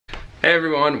Hey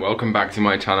everyone, welcome back to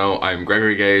my channel. I'm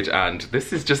Gregory Gage and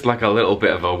this is just like a little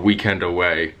bit of a weekend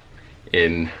away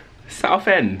in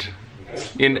Southend,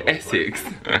 in Essex.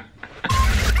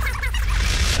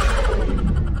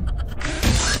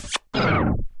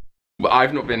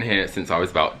 I've not been here since I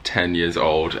was about 10 years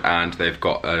old, and they've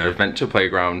got an adventure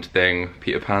playground thing,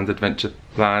 Peter Pan's Adventure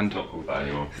Land. It's not called that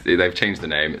anymore. They've changed the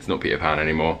name, it's not Peter Pan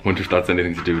anymore. Wonder if that's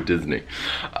anything to do with Disney.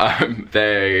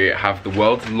 They have the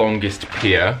world's longest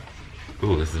pier.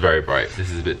 Ooh, this is very bright.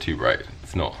 This is a bit too bright.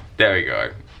 It's not. There we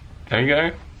go. There we go.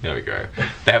 There we go.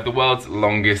 They have the world's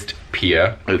longest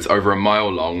pier. It's over a mile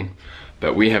long,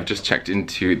 but we have just checked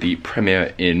into the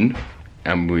Premier Inn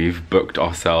and we've booked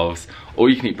ourselves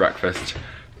all-you-can-eat breakfast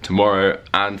tomorrow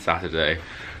and Saturday.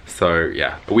 So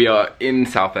yeah, we are in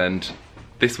Southend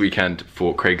this weekend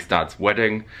for Craig's dad's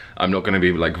wedding. I'm not going to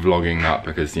be like vlogging that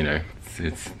because, you know,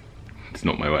 it's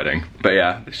not my wedding. But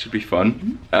yeah, this should be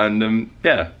fun. And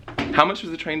yeah, how much was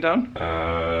the train down?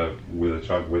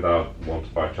 Without 1 to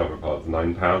 5 travel cards,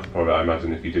 £9. Probably, I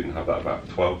imagine if you didn't have that, about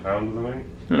 £12 or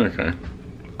something. Okay.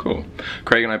 Cool.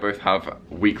 Craig and I both have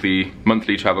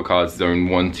monthly travel cards, zone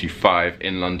 1 to 5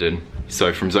 in London.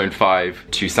 So from zone 5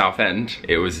 to Southend,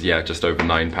 it was, yeah, just over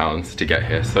 £9 to get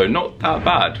here. So not that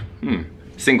bad.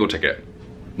 Single ticket,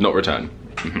 not return.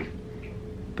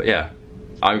 But yeah,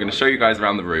 I'm gonna show you guys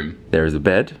around the room. There is a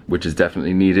bed, which is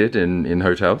definitely needed in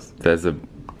hotels. There's a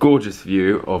gorgeous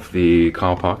view of the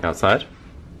car park outside.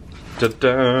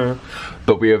 Ta-da!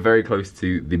 But we are very close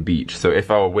to the beach. So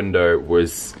if our window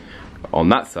was on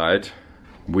that side,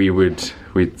 we'd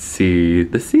see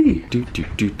the sea.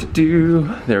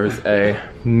 There is a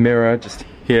mirror just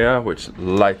here which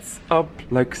lights up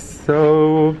like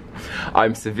so.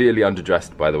 I'm severely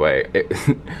underdressed, by the way.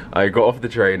 I got off the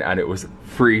train and it was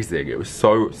freezing. It was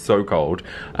so cold,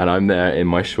 and I'm there in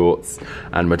my shorts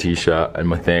and my t-shirt and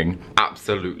my thing,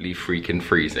 absolutely freaking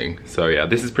freezing. So yeah,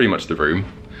 this is pretty much the room,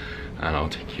 and I'll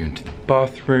take you into the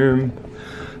bathroom.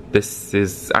 This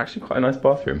is actually quite a nice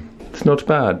bathroom. It's not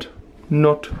bad.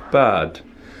 Not bad.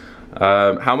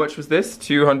 How much was this?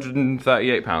 £238?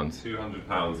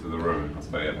 £200 for the room, it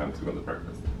costs £38 to go to the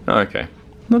breakfast. Oh, okay.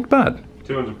 Not bad.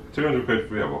 200 quid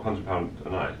for, yeah, well, £100 a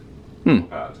night. Not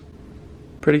bad.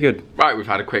 Pretty good. Right, we've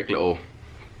had a quick little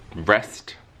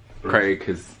rest. Craig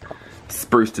has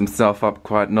spruced himself up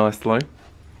quite nicely.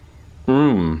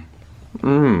 And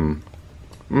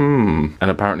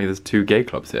apparently there's 2 gay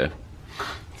clubs here.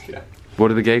 Yeah.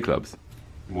 What are the gay clubs?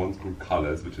 One's called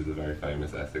Colours, which is a very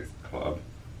famous Essex club.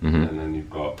 And then you've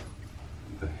got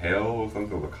the Hill or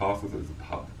something, or the Castle, so it's a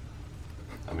pub.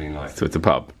 I mean, like... So it's a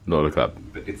pub, not a club.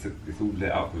 But it's all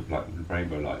lit up with like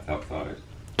rainbow lights outside.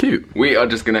 Cute. We are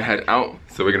just gonna head out,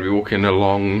 so we're gonna be walking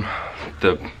along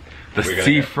the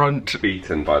seafront.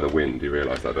 Beaten by the wind, you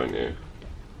realise that, don't you?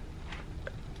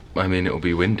 I mean, it'll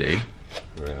be windy.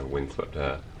 Yeah, windswept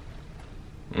air.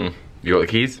 You got the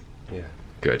keys? Yeah.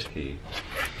 Good. Key.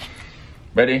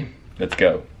 Ready? Let's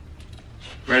go.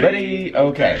 Ready?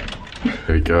 Okay.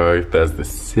 There we go. There's the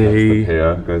sea. That's the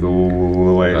pier. Goes all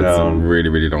the way down. That's a really,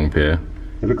 really long pier.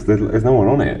 It looks, there's no one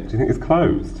on it. Do you think it's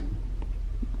closed?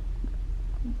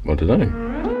 I don't know.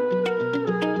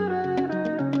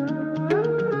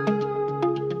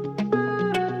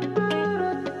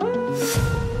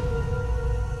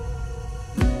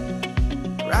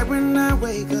 Right when I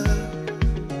wake up,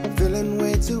 I'm feeling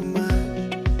way too much.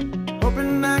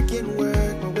 Hoping I can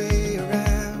work my way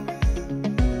around.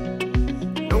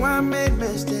 Know I made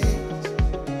mistakes,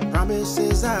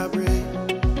 promises I break,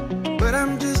 but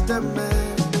I'm just a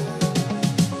man.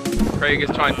 Craig is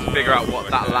trying to figure out what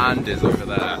that land is over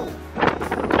there.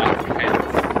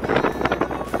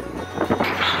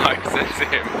 I said to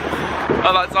him,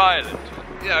 oh, that's Ireland.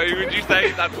 You know, would you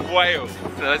say that's Wales?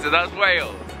 And I said, that's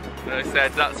Wales. And I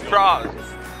said, that's France.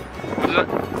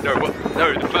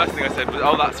 No, the first thing I said was,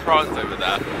 oh, that's France over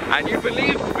there. And you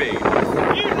believed me. You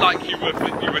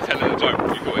were telling a joke,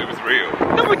 you thought it was real.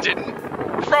 No, I didn't.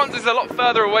 France is a lot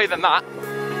further away than that.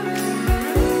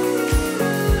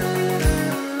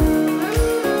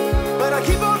 But I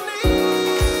keep on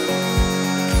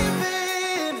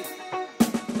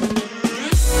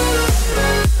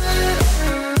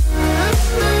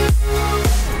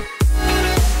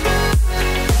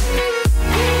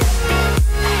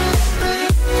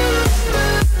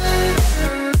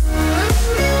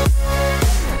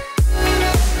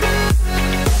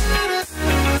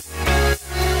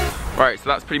Right, so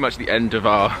that's pretty much the end of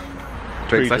our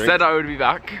drinks. I said I would be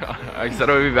back. I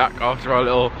said I would be back after our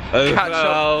little catch up.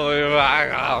 I'll be back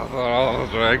after all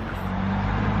the drinks.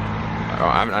 Oh,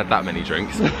 I haven't had that many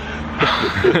drinks.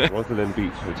 Rosalind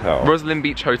Beach Hotel. Rosalind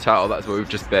Beach Hotel, that's where we've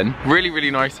just been. Really,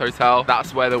 really nice hotel.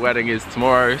 That's where the wedding is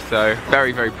tomorrow, so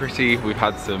very, very pretty. We've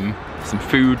had some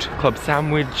food, club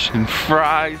sandwich and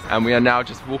fries, and we are now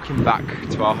just walking back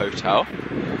to our hotel.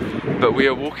 But we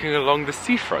are walking along the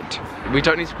seafront. We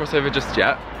don't need to cross over just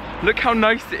yet. Look how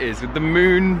nice it is with the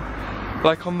moon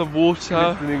like on the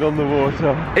water. Glistening on the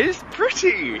water. It's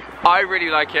pretty. I really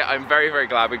like it. I'm very, very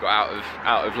glad we got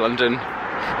out of London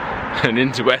and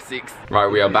into Essex. Right,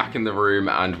 we are back in the room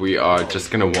and we are just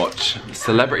gonna watch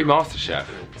Celebrity MasterChef.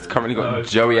 It's currently got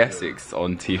Joey Essex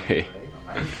on TV.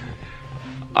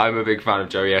 I'm a big fan of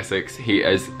Joey Essex. He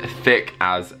is thick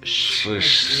as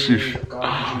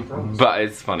but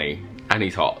it's funny and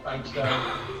he's hot.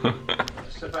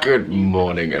 Good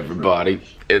morning, everybody.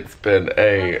 It's been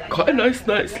quite a nice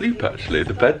night's sleep actually.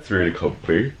 The bed's really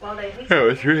comfy. It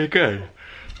was really good.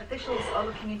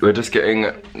 We're just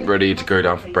getting ready to go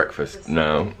down for breakfast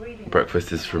now.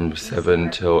 Breakfast is from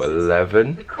 7 till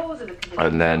 11.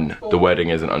 And then the wedding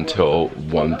isn't until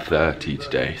 1:30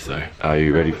 today, so. Are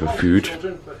you ready for food?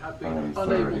 I'm so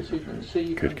ready for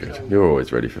food. Good, good. You're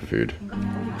always ready for food.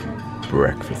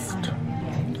 Breakfast.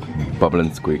 Bubble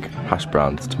and squeak, hash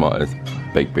browns, tomatoes,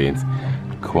 baked beans,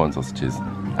 corn sausages,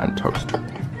 and toast.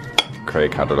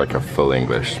 Craig had like a full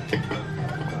English.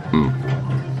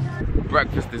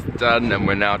 Breakfast is done and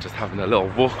we're now just having a little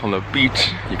walk on the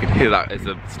beach. You can hear that, it's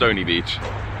a stony beach.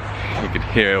 You can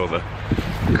hear all the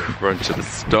crunch of the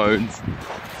stones.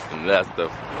 And there's the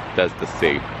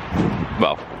sea.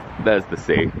 Well, there's the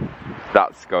sea.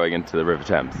 That's going into the River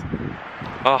Thames.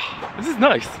 Ah, this is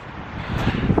nice.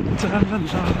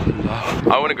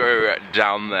 I want to go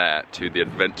down there to the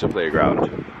adventure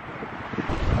playground.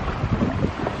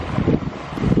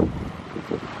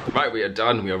 Right, we are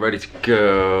done. We are ready to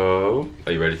go.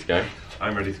 Are you ready to go?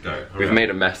 I'm ready to go. We've made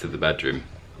a mess of the bedroom.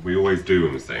 We always do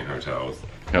when we stay in hotels.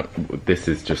 No, this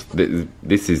is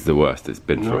the worst it's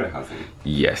been for. No, it hasn't.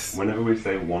 Yes. Whenever we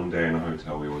stay one day in a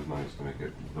hotel, we always manage to make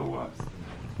it the worst.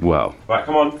 Well. Right,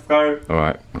 come on, let's go. All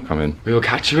right, I'm coming. We will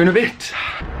catch you in a bit.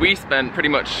 We spent pretty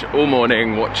much all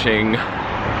morning watching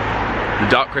The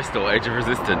Dark Crystal: Age of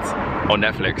Resistance on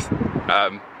Netflix.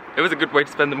 It was a good way to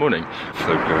spend the morning. So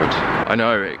good. I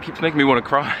know, it keeps making me want to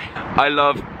cry. I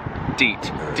love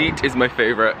Deet. Deet is my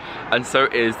favorite, and so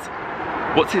is,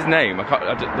 what's his name?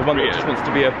 The one that just wants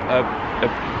to be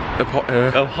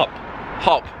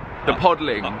Hop, the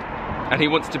podling. And he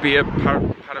wants to be a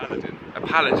paladin.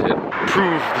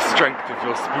 Prove the strength of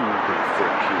your spoon. It's so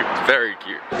cute. Very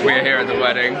cute. We are here at the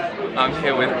wedding. I'm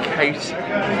here with Kate.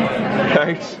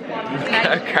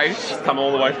 Kate. Come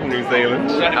all the way from New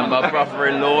Zealand. And my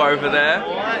brother-in-law over there.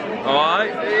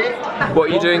 Alright. What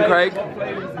are you doing, Craig? What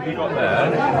have you got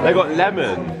there? They got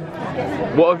lemon.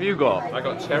 What have you got? I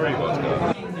got cherry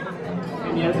vodka.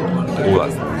 Oh,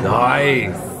 that's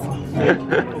nice.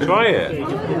 Try it.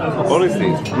 Honestly,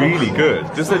 it's really good.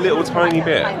 Just a little tiny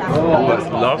bit. Oh, that's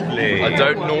lovely. I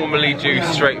don't normally do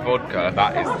straight vodka.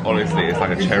 That is, honestly, it's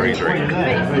like a cherry drink.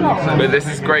 But this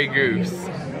is Grey Goose.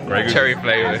 Cherry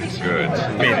flavoured. It's good.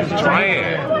 Try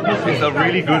it. It's a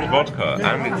really good vodka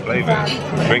and it's flavoured.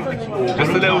 Drink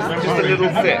just a little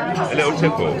sip, a little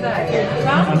tipple.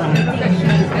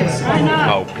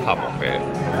 Oh, come off it.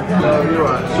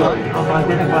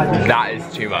 That is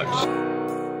too much.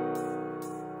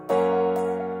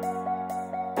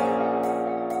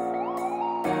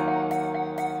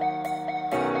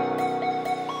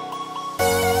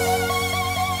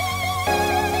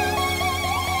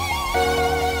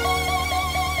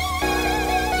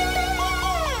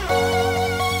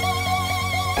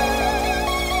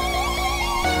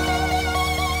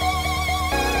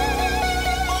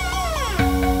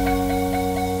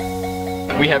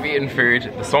 We have eaten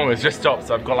food, the song has just stopped,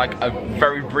 so I've got like a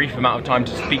very brief amount of time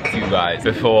to speak to you guys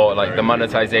before like the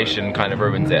monetization kind of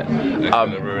ruins it.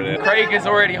 Craig is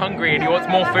already hungry and he wants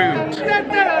more food.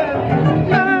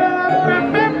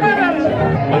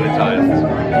 Monetized.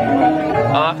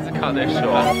 I'll have to cut this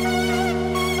short.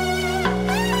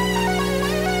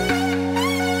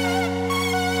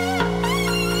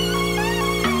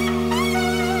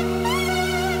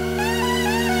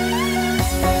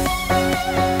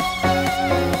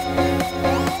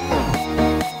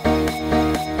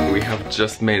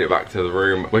 Just made it back to the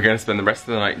room. We're gonna spend the rest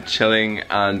of the night chilling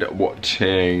and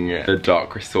watching The Dark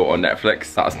Crystal on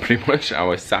Netflix. That's pretty much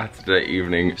our Saturday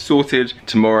evening sorted.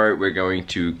 Tomorrow we're going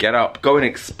to get up, go and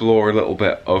explore a little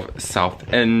bit of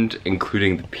Southend,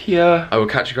 including the Pier. I will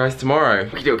catch you guys tomorrow.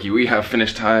 Okie dokie, we have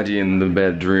finished tidying the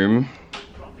bedroom.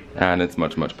 And it's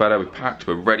much, much better. We packed,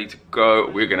 we're ready to go.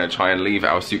 We're gonna try and leave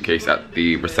our suitcase at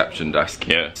the reception desk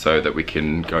here so that we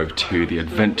can go to the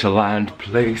Adventureland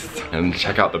place and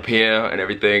check out the pier and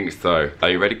everything. So,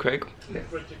 are you ready, Craig? Yes.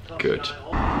 Good.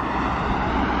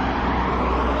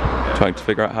 Trying to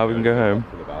figure out how we can go home.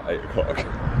 Till about 8 o'clock.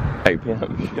 8 p.m.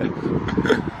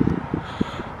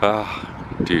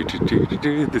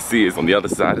 The sea is on the other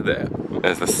side of there.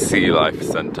 There's the Sea Life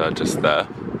Centre just there.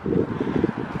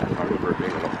 I remember it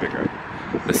being a lot bigger.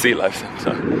 The Sea Life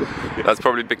Centre. That's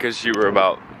probably because you were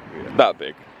about that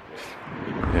big.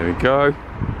 Here we go.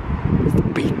 It's the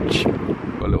beach.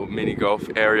 Got a little mini golf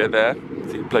area there. So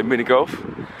you can play mini golf.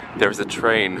 There is a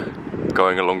train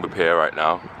going along the pier right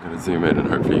now. I'm gonna zoom in and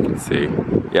hopefully you can see.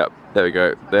 Yep, there we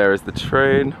go. There is the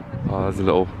train. Oh, there's a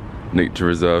little nature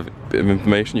reserve bit of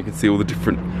information. You can see all the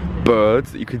different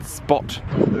birds that you can spot.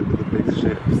 Look at the big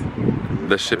ships.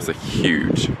 The ships are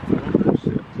huge. I'm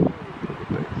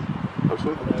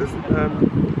sure that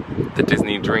doesn't The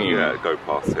Disney Dream go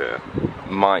past here.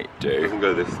 might It do. doesn't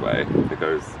go this way. It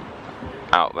goes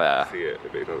Out there. see it.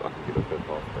 But I think it does go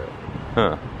past it.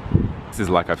 Huh. This is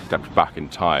like I've stepped back in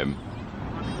time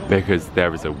because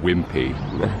there is a Wimpy.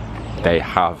 They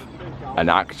have an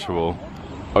actual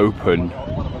open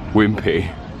Wimpy.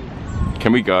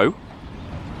 Can we go?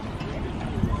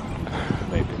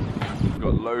 Maybe. We've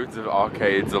got loads of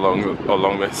arcades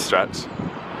along this stretch.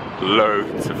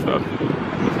 Loads of them.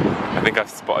 I think I've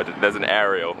spotted it. There's an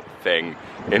aerial thing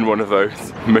in one of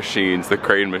those machines, the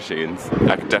crane machines.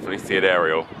 I can definitely see an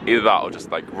aerial. Either that or just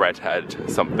like redhead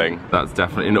something. That's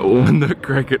definitely an ornament that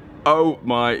Greg. Oh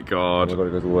my god. Oh my god,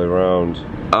 it goes all the way around.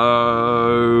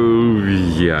 Oh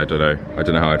yeah, I don't know. I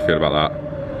don't know how I'd feel about that.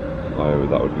 Oh,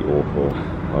 that would be awful.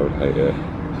 I would hate it. I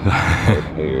would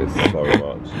hate it so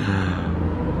much.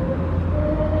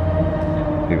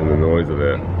 Even the noise of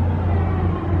it.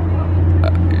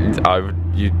 I would.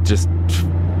 You just.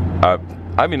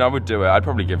 I mean, I would do it. I'd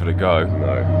probably give it a go.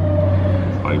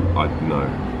 No. I'd no.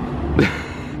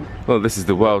 Well, this is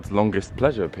the world's longest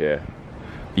pleasure pier.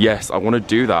 Yes, I want to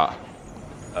do that.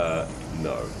 No,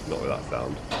 not with that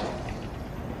sound.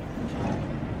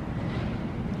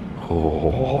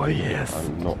 Oh yes.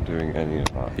 I'm not doing any of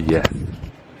that. Yes.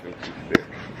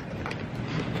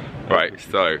 Right,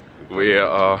 so we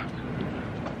are.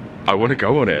 I want to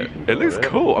go on it. It looks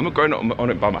cool. I'm not going on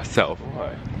it by myself.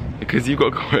 Why? Because you've got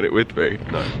to go on it with me.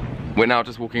 No. We're now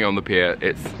just walking on the pier.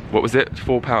 It's, what was it?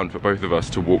 £4 for both of us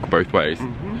to walk both ways.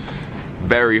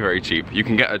 Very, very cheap. You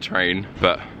can get a train,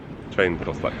 but... Train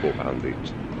costs like £4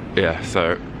 each. Yeah,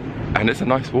 so... And it's a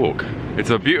nice walk. It's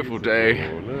a beautiful day.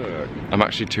 Oh, look. I'm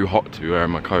actually too hot to be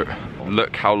wearing my coat.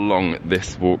 Look how long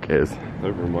this walk is.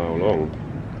 Over a mile long.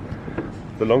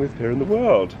 The longest pier in the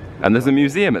world. And there's a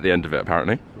museum at the end of it,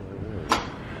 apparently.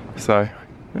 So,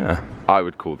 yeah. I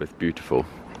would call this beautiful.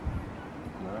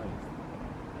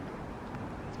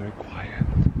 It's very quiet.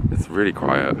 It's really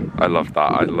quiet. I love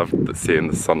that. I love seeing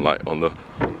the sunlight on the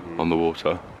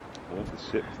water. I love the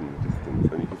ships in the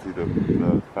distance, and you can see the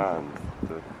fans.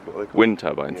 What are they called? Wind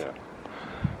turbines. Yeah.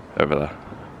 Over there.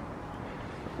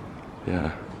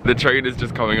 Yeah. The train is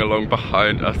just coming along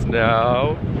behind us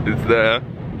now. It's there.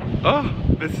 Oh,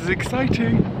 this is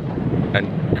exciting.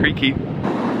 And creaky.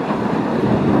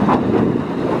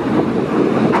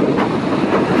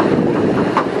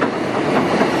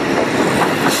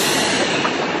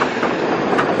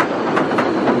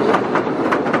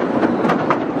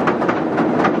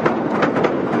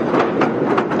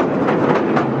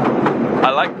 I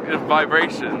like the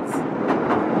vibrations.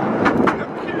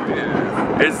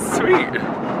 It's sweet.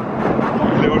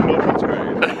 Little model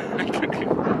train.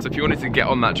 So if you wanted to get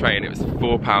on that train, it was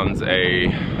 £4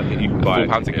 I think you can buy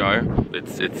 £4 to go.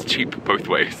 It's cheap both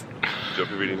ways. It would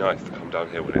be really nice to come down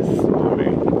here when it's stormy.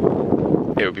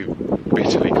 It would be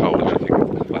bitterly cold. I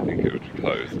think it would be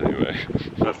closed anyway.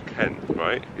 That's Kent,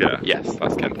 right? Yeah. Yes,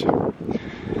 that's Kent.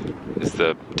 It's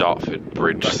the Dartford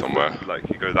Bridge somewhere. Like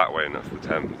you go that way and that's the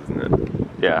Thames, isn't it?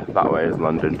 Yeah, that way is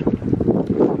London.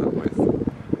 That way.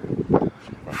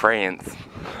 France.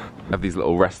 I have these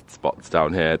little rest spots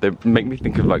down here. They make me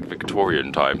think of like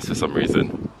Victorian times for some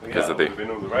reason. Because of the... been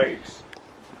all the rage.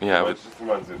 Yeah, It with just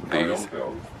reminds me of these.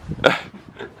 films.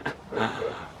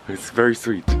 It's very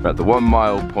sweet. At the 1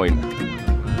 mile point,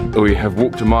 we have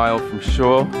walked a mile from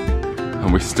shore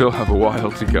and we still have a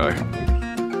while to go.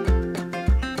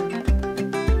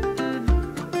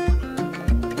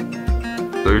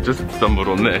 So we just stumbled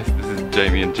on this. This is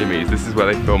Jamie and Jimmy's. This is where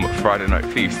they film at Friday Night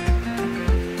Feast.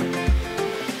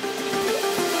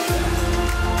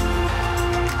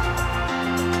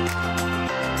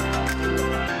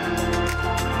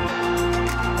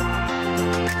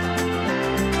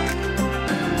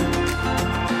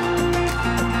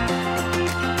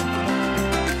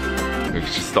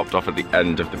 stopped off at the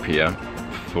end of the pier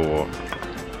for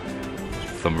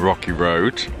some rocky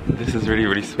road. This is really,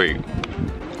 really sweet.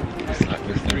 It's like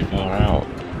we're very far out.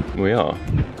 We are.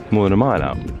 More than a mile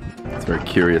out. It's a very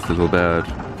curious little bird.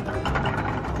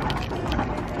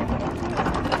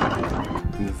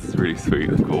 This is really sweet.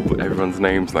 It's got everyone's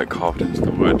names like carved into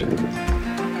the wood.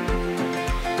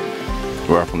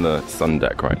 We're up on the sun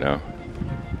deck right now.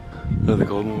 Oh, the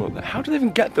golden one up there. How do they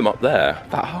even get them up there?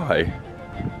 That high?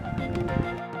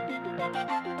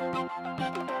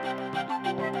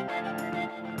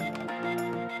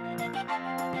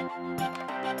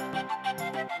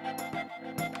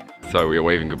 So we are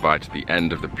waving goodbye to the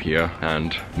end of the pier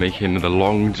and making the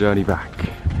long journey back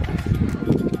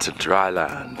to dry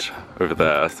land over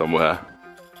there somewhere.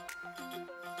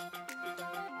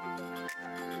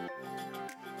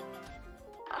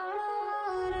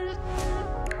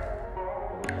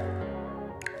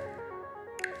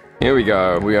 Here we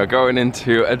go, we are going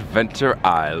into Adventure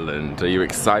Island. Are you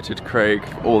excited, Craig?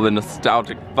 All the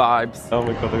nostalgic vibes. Oh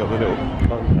my god, they got the little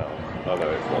fun house. Oh no,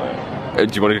 it's not.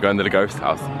 Do you want to go in the ghost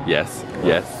house? Yes,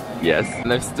 yes, yes.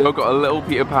 And they've still got a little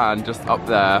Peter Pan just up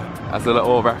there as a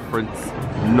little reference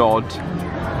nod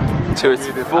to its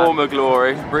former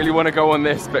glory. Really want to go on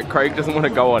this, but Craig doesn't want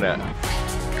to go on it.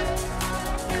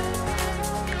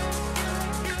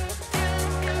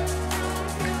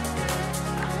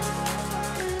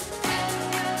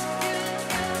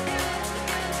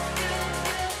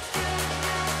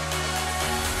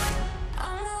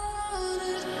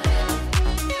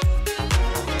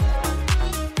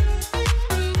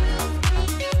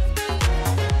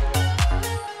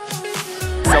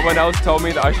 Someone else told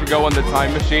me that I should go on the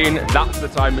time machine. That's the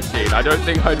time machine. I don't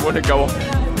think I'd want to go on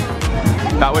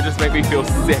it. That would just make me feel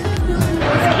sick.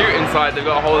 It's cute inside. They've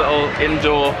got a whole little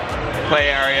indoor play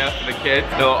area for the kids,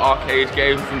 little arcade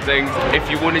games and things. If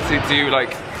you wanted to do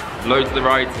like loads of the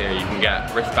rides here, you can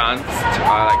get wristbands,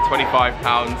 like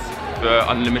 £25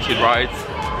 for unlimited rides,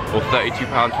 or £32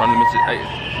 for unlimited.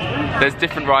 There's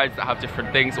different rides that have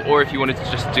different things, or if you wanted to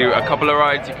just do a couple of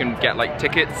rides, you can get like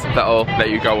tickets that'll let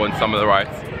you go on some of the rides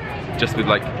just with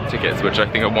like tickets, which I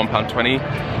think are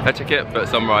 £1.20 a ticket, but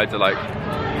some rides are like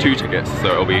 2 tickets, so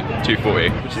it'll be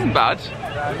 £2.40, which isn't bad.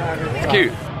 It's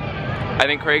cute. I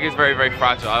think Craig is very, very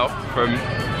fragile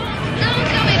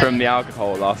from the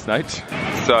alcohol last night,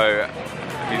 so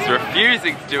he's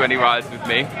refusing to do any rides with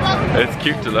me. It's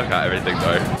cute to look at everything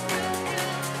though.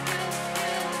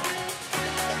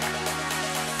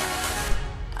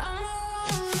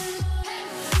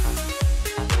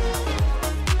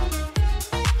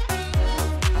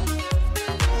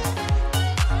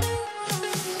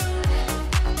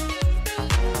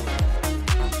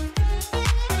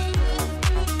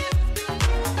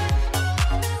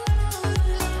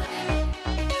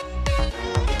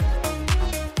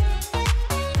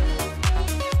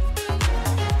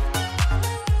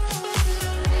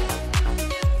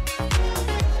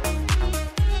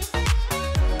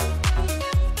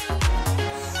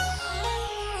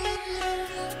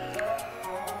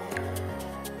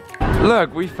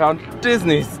 Look, we found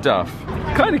Disney stuff.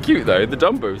 Kind of cute though, the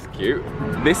Dumbo's cute.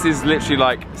 This is literally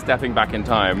like stepping back in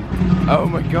time. Oh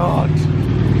my god.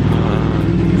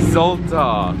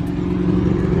 Zoltar.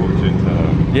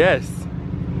 Yes.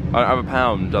 I don't have a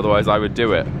pound, otherwise I would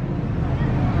do it.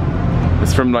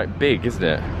 It's from like Big, isn't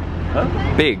it?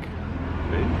 Huh? Big.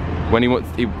 Big? When he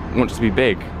wants to be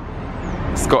big.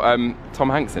 It's got Tom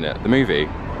Hanks in it, the movie.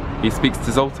 He speaks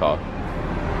to Zoltar.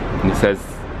 And he says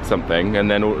something, and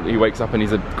then he wakes up and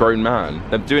he's a grown man.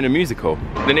 They're doing a musical.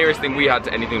 The nearest thing we had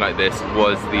to anything like this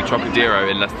was the Trocadero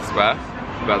in Leicester Square,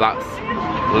 but that's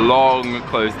long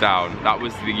closed down. That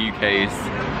was the UK's,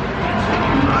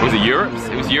 was it Europe's?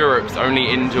 It was Europe's only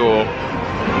indoor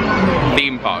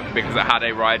theme park because it had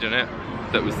a ride in it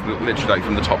that was literally like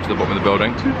from the top to the bottom of the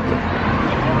building.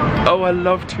 Oh, I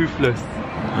love Toothless.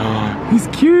 He's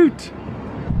cute.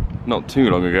 Not too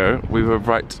long ago, we were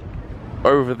right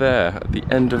over there at the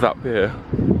end of that pier.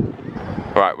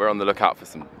 Alright, we're on the lookout for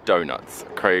some donuts.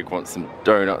 Craig wants some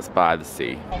donuts by the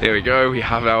sea. Here we go, we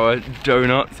have our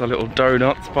donuts, our little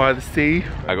donuts by the sea.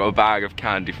 I got a bag of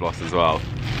candy floss as well.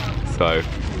 So,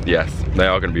 yes, they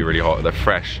are gonna be really hot. They're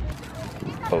fresh.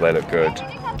 Oh, they look good.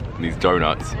 And these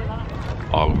donuts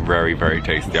are very, very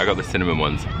tasty. I got the cinnamon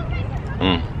ones.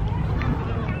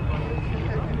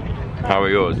 How are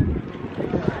yours?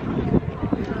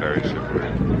 Very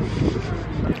sugary.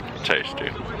 Tasty.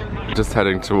 Just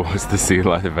heading towards the Sea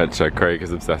Life Adventure. Craig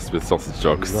is obsessed with sausage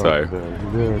dogs, so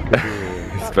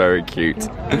it's very cute.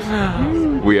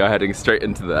 We are heading straight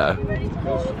into there.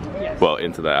 Well,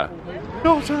 into there.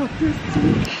 otter.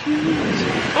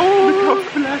 Oh, look how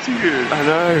flat he is. I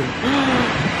know.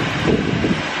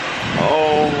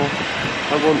 Oh,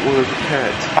 I want one as a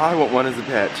pet. I want one as a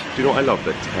pet. Do you know what I love?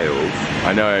 Their tails.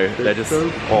 I know. They're just so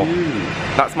cute.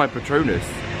 That's my Patronus.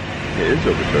 It is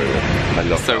your Patronus. I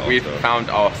love So that we've otter. found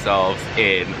ourselves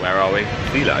in, where are we?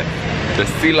 Sea life. The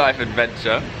Sea Life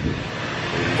Adventure.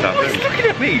 Oh, he's looking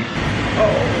at me.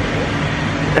 Oh.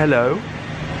 Hello.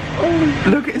 Oh,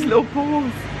 look at his little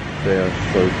paws. They are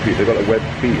so cute. They've got like webbed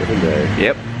feet, haven't they?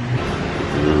 Yep.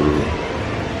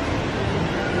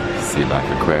 Sea Life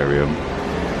Aquarium.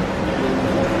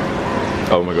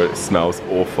 Oh my god, it smells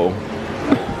awful.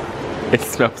 It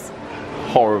smells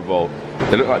horrible.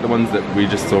 They look like the ones that we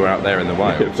just saw out there in the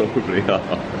wild. They probably are.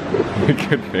 It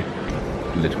could be.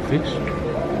 Little fish.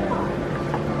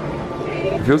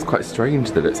 It feels quite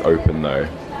strange that it's open though.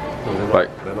 Well,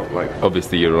 they're not like.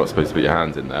 Obviously you're not supposed to put your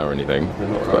hands in there or anything. They're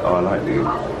not like. Oh, I like these.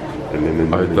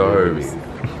 Oh, those.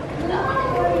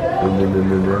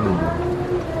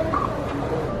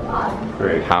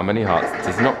 Great. How many hearts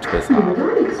does an octopus have?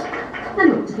 Right.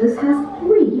 An octopus has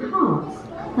 3 hearts.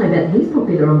 I bet he's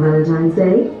popular on Valentine's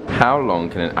Day. How long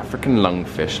can an African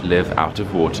lungfish live out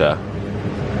of water?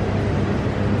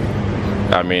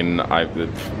 I mean, No.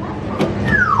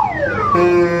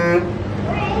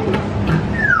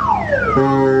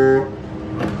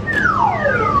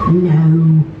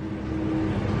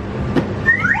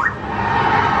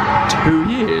 2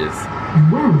 years.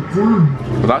 Well done.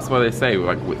 Well, that's why they say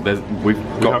like we've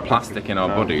got plastic in our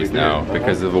bodies now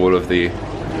because of all of the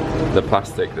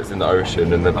plastic that's in the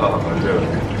ocean and the.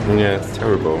 Yeah, it's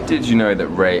terrible. Did you know that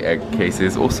ray egg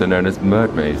cases, also known as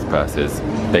mermaid's purses,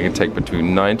 they can take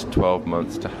between 9 to 12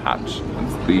 months to hatch?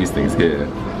 It's these things here.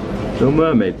 Little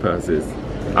mermaid purses.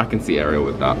 I can see Ariel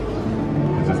with that.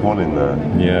 There's just one in there.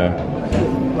 Yeah.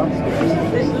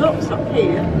 There's lots up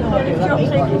here. Drops you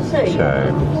can see.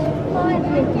 Shame.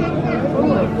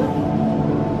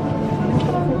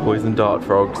 Poison dart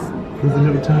frogs. There's a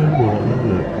little tiny one,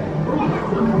 isn't it?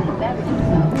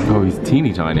 Oh, he's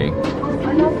teeny tiny.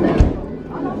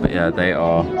 But yeah, they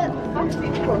are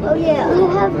Oh yeah,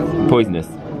 I have. poisonous,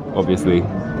 obviously,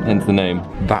 hence the name.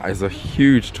 That is a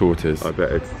huge tortoise. I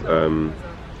bet it's.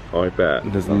 I bet.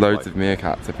 There's loads of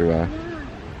meerkats everywhere.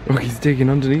 Look, he's digging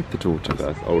underneath the tortoise.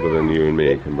 That's older than you and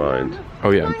me combined.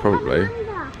 Oh yeah, probably.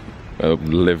 They'll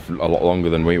live a lot longer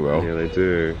than we will. Yeah, they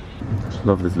do.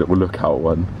 Love this little lookout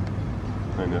one.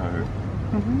 I know.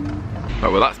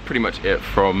 Right, well that's pretty much it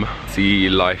from Sea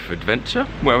Life Adventure,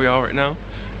 where we are right now.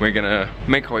 We're gonna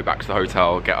make our way back to the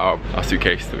hotel, get our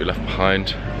suitcase that we left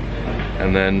behind,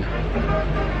 and then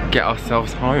get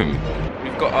ourselves home.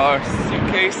 We've got our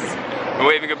suitcase. We're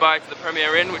waving goodbye to the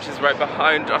Premier Inn, which is right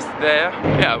behind us there.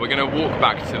 Yeah, we're gonna walk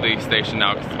back to the station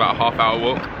now because it's about a half-hour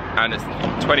walk, and it's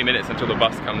 20 minutes until the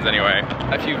bus comes anyway.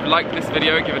 If you've liked this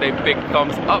video, give it a big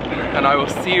thumbs up, and I will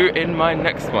see you in my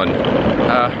next one.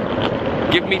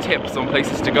 Give me tips on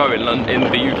places to go in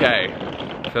the UK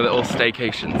for little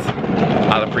staycations.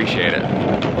 I'll appreciate it.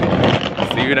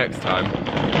 See you next time.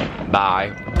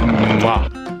 Bye. Mwah.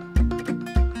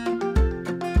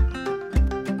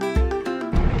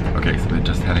 Okay, so we're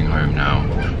just heading home now,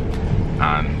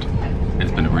 and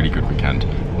it's been a really good weekend.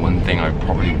 One thing I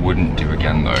probably wouldn't do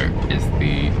again though is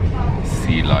the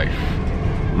Sea Life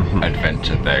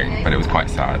Adventure thing, but it was quite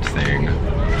sad seeing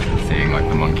like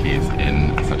the monkeys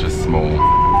in such a small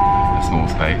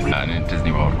space. And in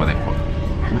Disney World, where they've got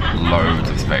loads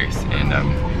of space in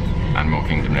Animal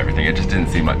Kingdom and everything, it just didn't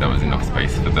seem like there was enough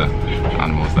space for the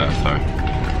animals there. So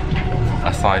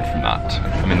aside from that,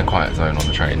 I'm in the quiet zone on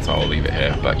the train, so I'll leave it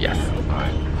here. But yes,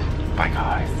 bye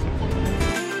guys.